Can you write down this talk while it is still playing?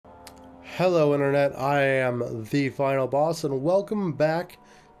Hello Internet, I am the Final Boss and welcome back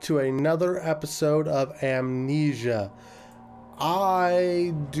to another episode of Amnesia.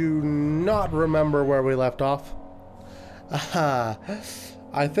 I do not remember where we left off.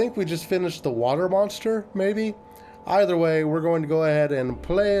 I think we just finished the water monster, maybe? Either way, we're going to go ahead and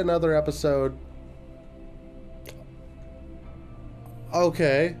play another episode.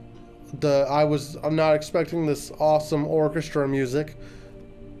 Okay. I'm not expecting this awesome orchestra music.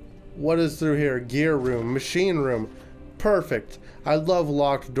 What is through here? Gear room, machine room. Perfect. I love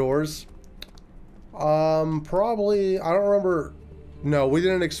locked doors. Probably, I don't remember. No, we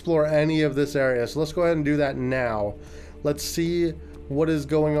didn't explore any of this area, so let's go ahead and do that now. Let's see what is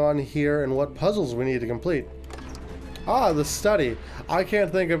going on here and what puzzles we need to complete. Ah, the study. I can't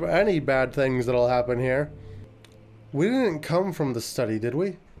think of any bad things that'll happen here. We didn't come from the study, did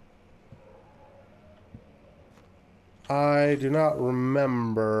we? I do not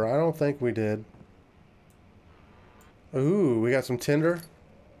remember. I don't think we did. Ooh, we got some tinder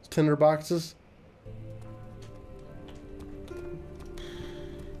boxes.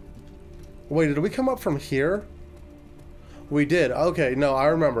 Wait, did we come up from here? We did. Okay, no, I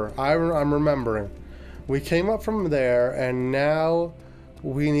remember. I'm remembering. We came up from there, and now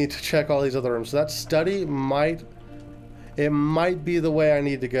we need to check all these other rooms. So that study might be the way I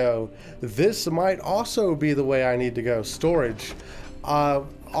need to go. This might also be the way I need to go. Storage.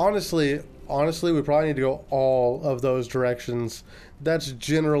 Honestly, we probably need to go all of those directions. That's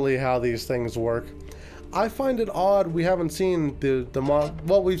generally how these things work. I find it odd we haven't seen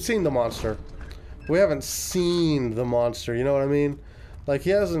well, we've seen the monster. We haven't seen the monster, you know what I mean? Like, he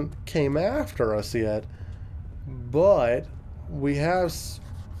hasn't came after us yet. But we have...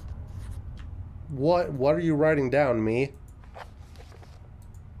 What are you writing down, me?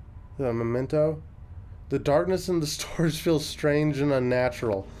 The memento? The darkness in the stores feels strange and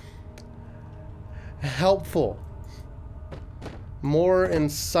unnatural. Helpful. More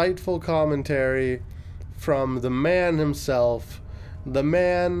insightful commentary from the man himself. The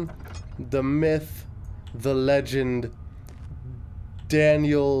man, the myth, the legend,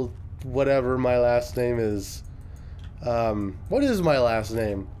 Daniel, whatever my last name is. What is my last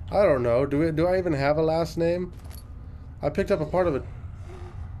name? I don't know. Do I even have a last name? I picked up a part of it.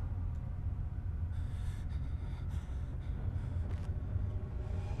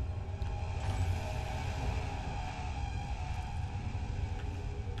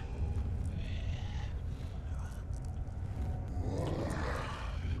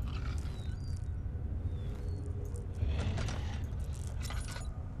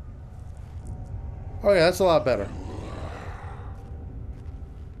 Oh yeah, that's a lot better.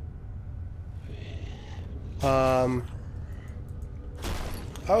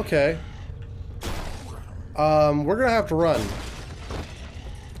 Okay. We're gonna have to run.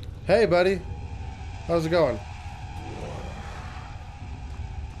 Hey, buddy. How's it going?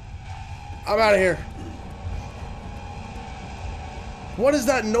 I'm out of here. What is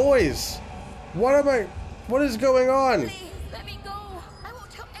that noise? What is going on? Please, let me go. I won't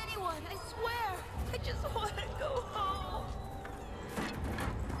tell anyone, I swear. I just want to go home.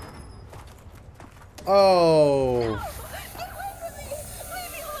 Oh. No, get away from me.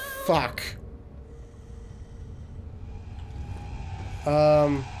 Leave me alone. Fuck.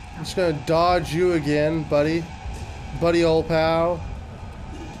 I'm just gonna dodge you again, buddy. Buddy old pal.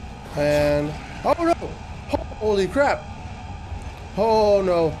 And... oh no! Holy crap! Oh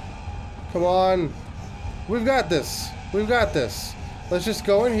no. Come on. We've got this. We've got this. Let's just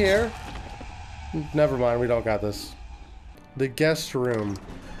go in here. Never mind, we don't got this. The guest room.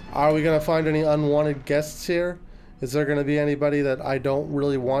 Are we gonna find any unwanted guests here? Is there gonna be anybody that I don't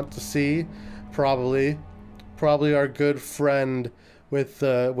really want to see? Probably. Probably our good friend with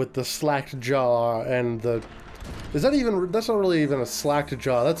the slacked jaw and the... is that even... that's not really even a slacked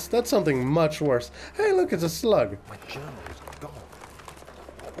jaw. That's something much worse. Hey, look, it's a slug. My journal is gone.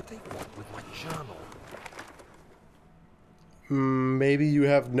 What would they want with my journal? Maybe you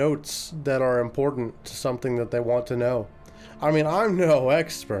have notes that are important to something that they want to know. I mean, I'm no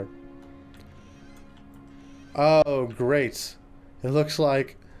expert. Oh, great. It looks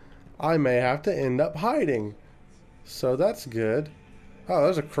like I may have to end up hiding. So that's good. Oh,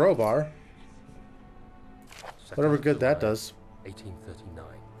 there's a crowbar. Whatever good that does. 1839.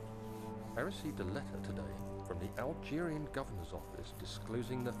 I received a letter today from the Algerian governor's office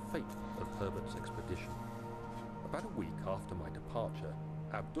disclosing the fate of Herbert's expedition. About a week after my departure,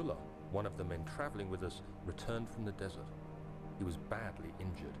 Abdullah, one of the men traveling with us, returned from the desert. He was badly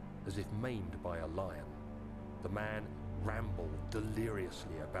injured, as if maimed by a lion. The man rambled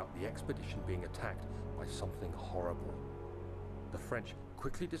deliriously about the expedition being attacked by something horrible. The French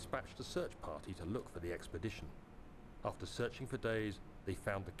quickly dispatched a search party to look for the expedition. After searching for days, they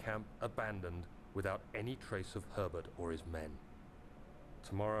found the camp abandoned without any trace of Herbert or his men.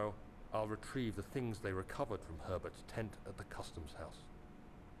 Tomorrow, I'll retrieve the things they recovered from Herbert's tent at the customs house.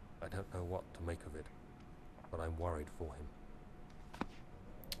 I don't know what to make of it, but I'm worried for him.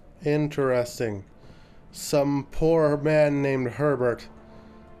 Interesting. Some poor man named Herbert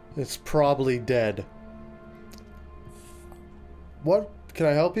is probably dead. What? Can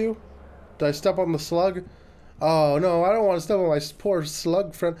I help you? Did I step on the slug? Oh, no, I don't want to step on my poor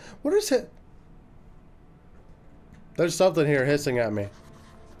slug friend. What is it? There's something here hissing at me.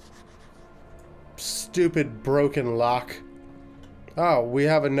 Stupid broken lock. Oh, we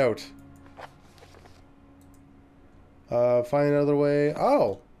have a note. Find another way.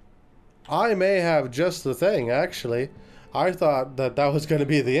 Oh. I may have just the thing, actually. I thought that that was going to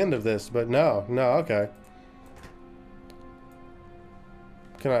be the end of this, but no. No, okay.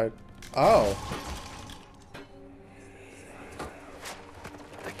 Can I... Oh.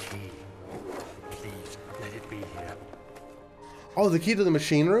 The key. Please, let it be here. Oh, the key to the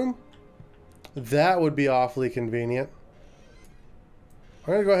machine room? That would be awfully convenient.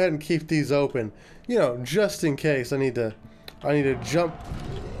 I'm gonna go ahead and keep these open. You know, just in case I need to jump.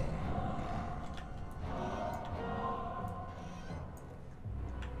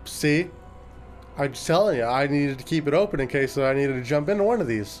 See? I'm just telling you, I needed to keep it open in case I needed to jump into one of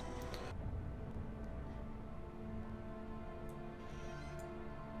these.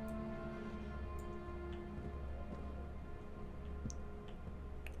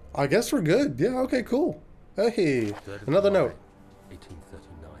 I guess we're good. Yeah, okay, cool. Hey, another note.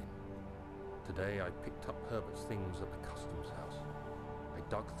 1839. Today I picked up Herbert's things at the customs house. I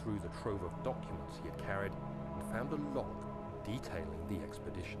dug through the trove of documents he had carried and found a log detailing the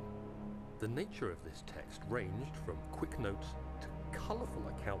expedition. The nature of this text ranged from quick notes to colourful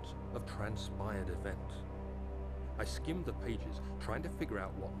accounts of transpired events. I skimmed the pages, trying to figure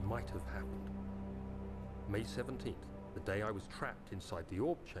out what might have happened. May 17th, the day I was trapped inside the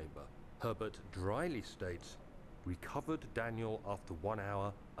orb chamber, Herbert dryly states, "Recovered Daniel after 1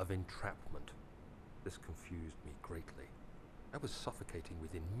 hour of entrapment." This confused me greatly. I was suffocating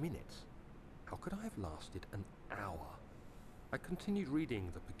within minutes. How could I have lasted an hour? I continued reading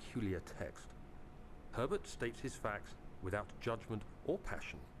the peculiar text. Herbert states his facts without judgment or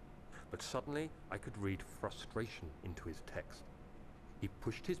passion, but suddenly I could read frustration into his text. He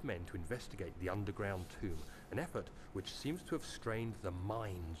pushed his men to investigate the underground tomb, an effort which seems to have strained the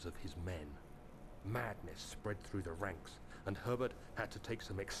minds of his men. Madness spread through the ranks, and Herbert had to take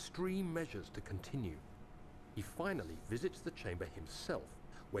some extreme measures to continue. He finally visits the chamber himself,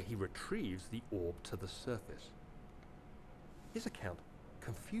 where he retrieves the orb to the surface. His account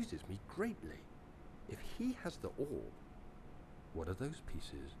confuses me greatly. If he has the orb, what are those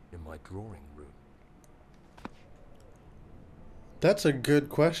pieces in my drawing room? That's a good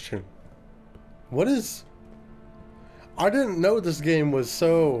question. What is... I didn't know this game was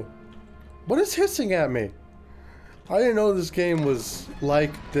so... What is hissing at me? I didn't know this game was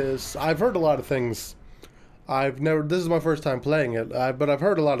like this. I've heard a lot of things. This is my first time playing it, but I've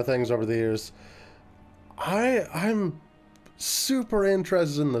heard a lot of things over the years. I'm super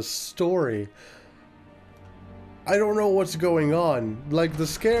interested in the story. I don't know what's going on. Like, the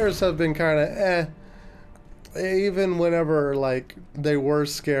scares have been kind of eh. Even whenever, like, they were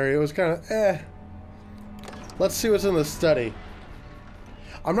scary, it was kind of eh. Let's see what's in the study.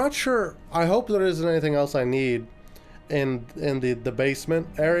 I'm not sure. I hope there isn't anything else I need in the basement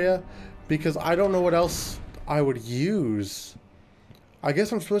area, because I don't know what else I would use. I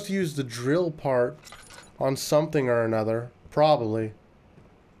guess I'm supposed to use the drill part on something or another. Probably.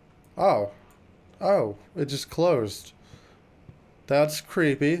 Oh. Oh, it just closed. That's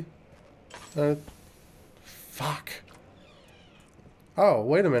creepy. Fuck. Oh,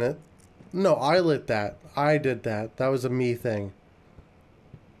 wait a minute. No, I lit that. I did that. That was a me thing.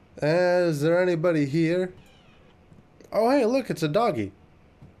 Is there anybody here? Oh, hey, look, it's a doggy.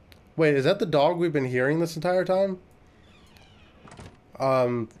 Wait, is that the dog we've been hearing this entire time?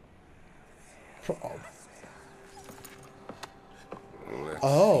 Let's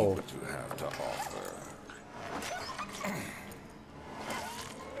Oh. see what you have to offer.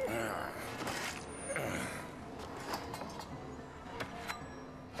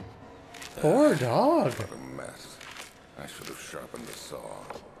 Poor dog. What a mess. I should have sharpened the saw.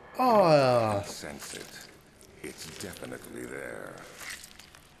 Oh. I sense it. It's definitely there.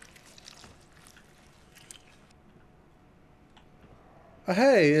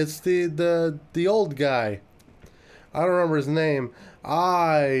 Hey, it's the old guy. I don't remember his name.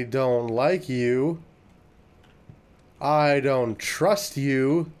 I don't like you. I don't trust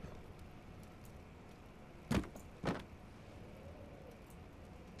you.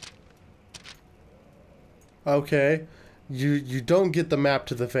 Okay. You don't get the map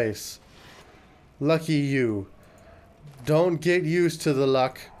to the face. Lucky you. Don't get used to the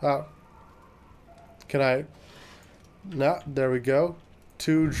luck. Can I... No, there we go.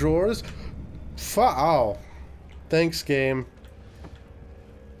 2 drawers. Ow. Thanks, game.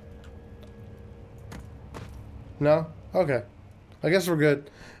 No? Okay. I guess we're good.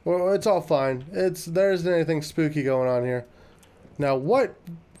 Well, it's all fine. There isn't anything spooky going on here. Now, what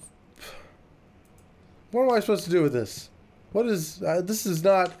am I supposed to do with this? What is... this is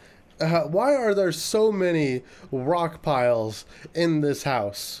not... why are there so many rock piles in this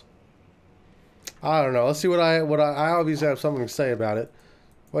house? I don't know. Let's see what I obviously have something to say about it.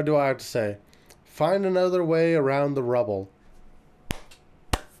 What do I have to say? Find another way around the rubble.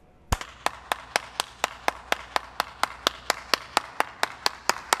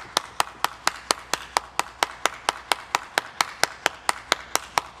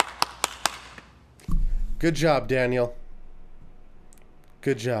 Good job, Daniel.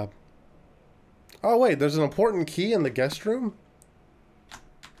 Good job. Oh, wait, there's an important key in the guest room?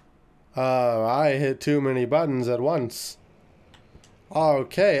 I hit too many buttons at once.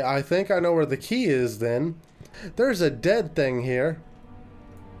 Okay, I think I know where the key is then. There's a dead thing here.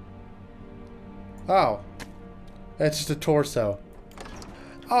 Oh. It's just a torso.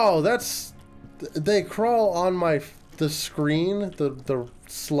 Oh, that's... They crawl on the screen, the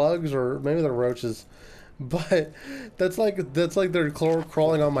slugs, or maybe the roaches. But that's like they're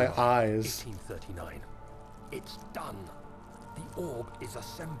crawling on my eyes. 1839. It's done. The orb is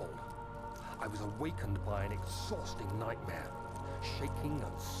assembled. I was awakened by an exhausting nightmare. Shaking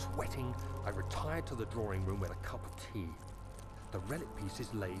and sweating, I retired to the drawing room with a cup of tea. The relic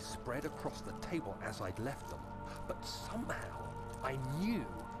pieces lay spread across the table as I'd left them, but somehow I knew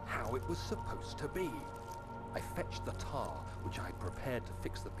how it was supposed to be. I fetched the tar, which I had prepared to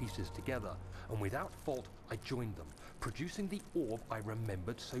fix the pieces together, and without fault I joined them, producing the orb I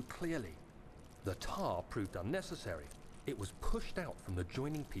remembered so clearly. The tar proved unnecessary. It was pushed out from the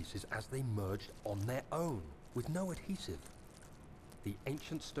joining pieces as they merged on their own, with no adhesive. The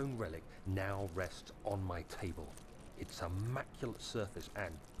ancient stone relic now rests on my table. Its immaculate surface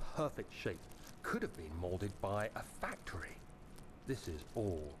and perfect shape could have been molded by a factory. This is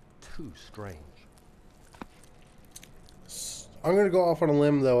all too strange. I'm going to go off on a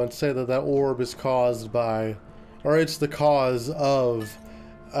limb, though, and say that orb is caused by... Or it's the cause of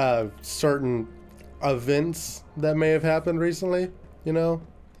certain events that may have happened recently, you know?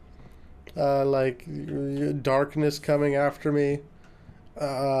 Like darkness coming after me.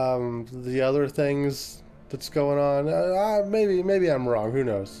 The other things that's going on. Maybe I'm wrong, who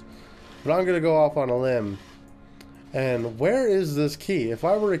knows? But I'm going to go off on a limb. And where is this key? If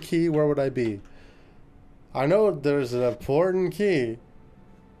I were a key, where would I be? I know there's an important key.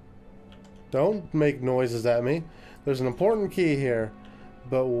 Don't make noises at me. There's an important key here.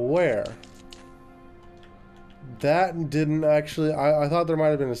 But where? That didn't actually... I thought there might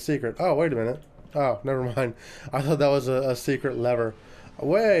have been a secret. Oh, wait a minute. Oh, never mind. I thought that was a secret lever.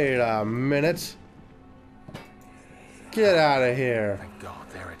 Wait a minute. Get out of here. Thank God,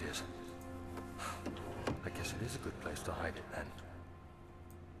 there it is. I guess it is a good place to hide it then.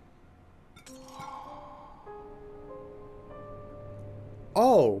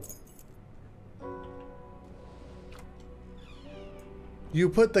 Oh. You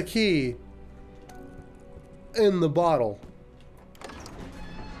put the key in the bottle.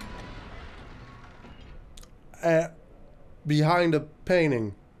 Behind a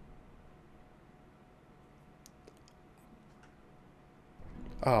painting.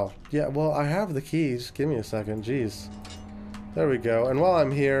 Oh, yeah, well, I have the keys. Give me a second, jeez. There we go. And while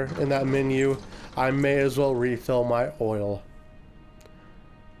I'm here in that menu, I may as well refill my oil.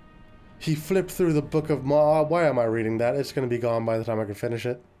 He flipped through the book of why am I reading that? It's going to be gone by the time I can finish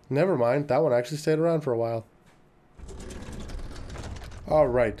it. Never mind, that one actually stayed around for a while.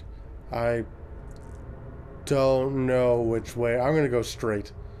 Alright. I don't know which way. I'm going to go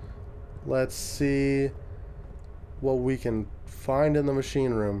straight. Let's see what we can find in the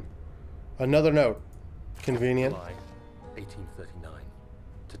machine room. Another note. Convenient. July 1839.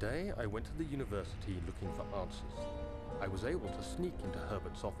 Today I went to the university looking for answers. I was able to sneak into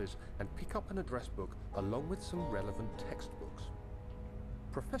Herbert's office and pick up an address book along with some relevant textbooks.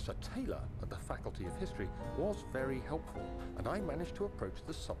 Professor Taylor at the Faculty of History was very helpful, and I managed to approach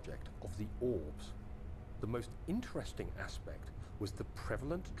the subject of the orbs. The most interesting aspect was the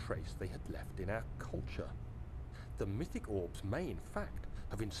prevalent trace they had left in our culture. The mythic orbs may, in fact,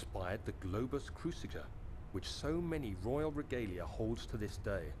 have inspired the Globus Cruciger, which so many royal regalia holds to this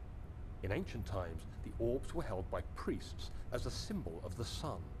day. In ancient times, the orbs were held by priests as a symbol of the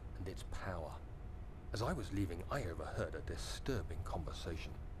sun and its power. As I was leaving, I overheard a disturbing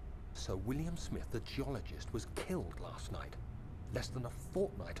conversation. Sir William Smith, the geologist, was killed last night. Less than a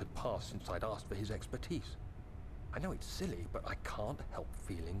fortnight had passed since I'd asked for his expertise. I know it's silly, but I can't help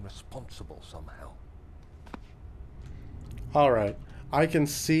feeling responsible somehow. Alright, I can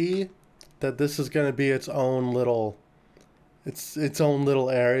see that this is going to be its own little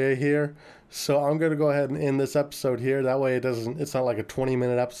area here. So I'm going to go ahead and end this episode here. That way it's not like a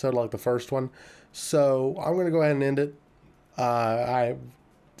 20-minute episode like the first one. So I'm going to go ahead and end it.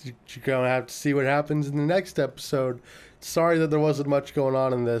 You're going to have to see what happens in the next episode. Sorry that there wasn't much going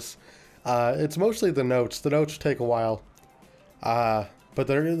on in this. It's mostly the notes. The notes take a while. But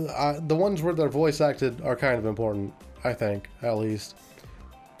the ones where they're voice acted are kind of important, I think, at least.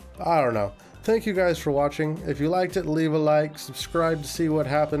 I don't know. Thank you guys for watching. If you liked it, leave a like, subscribe to see what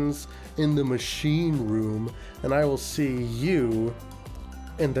happens in the machine room, and I will see you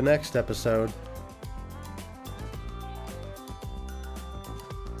in the next episode.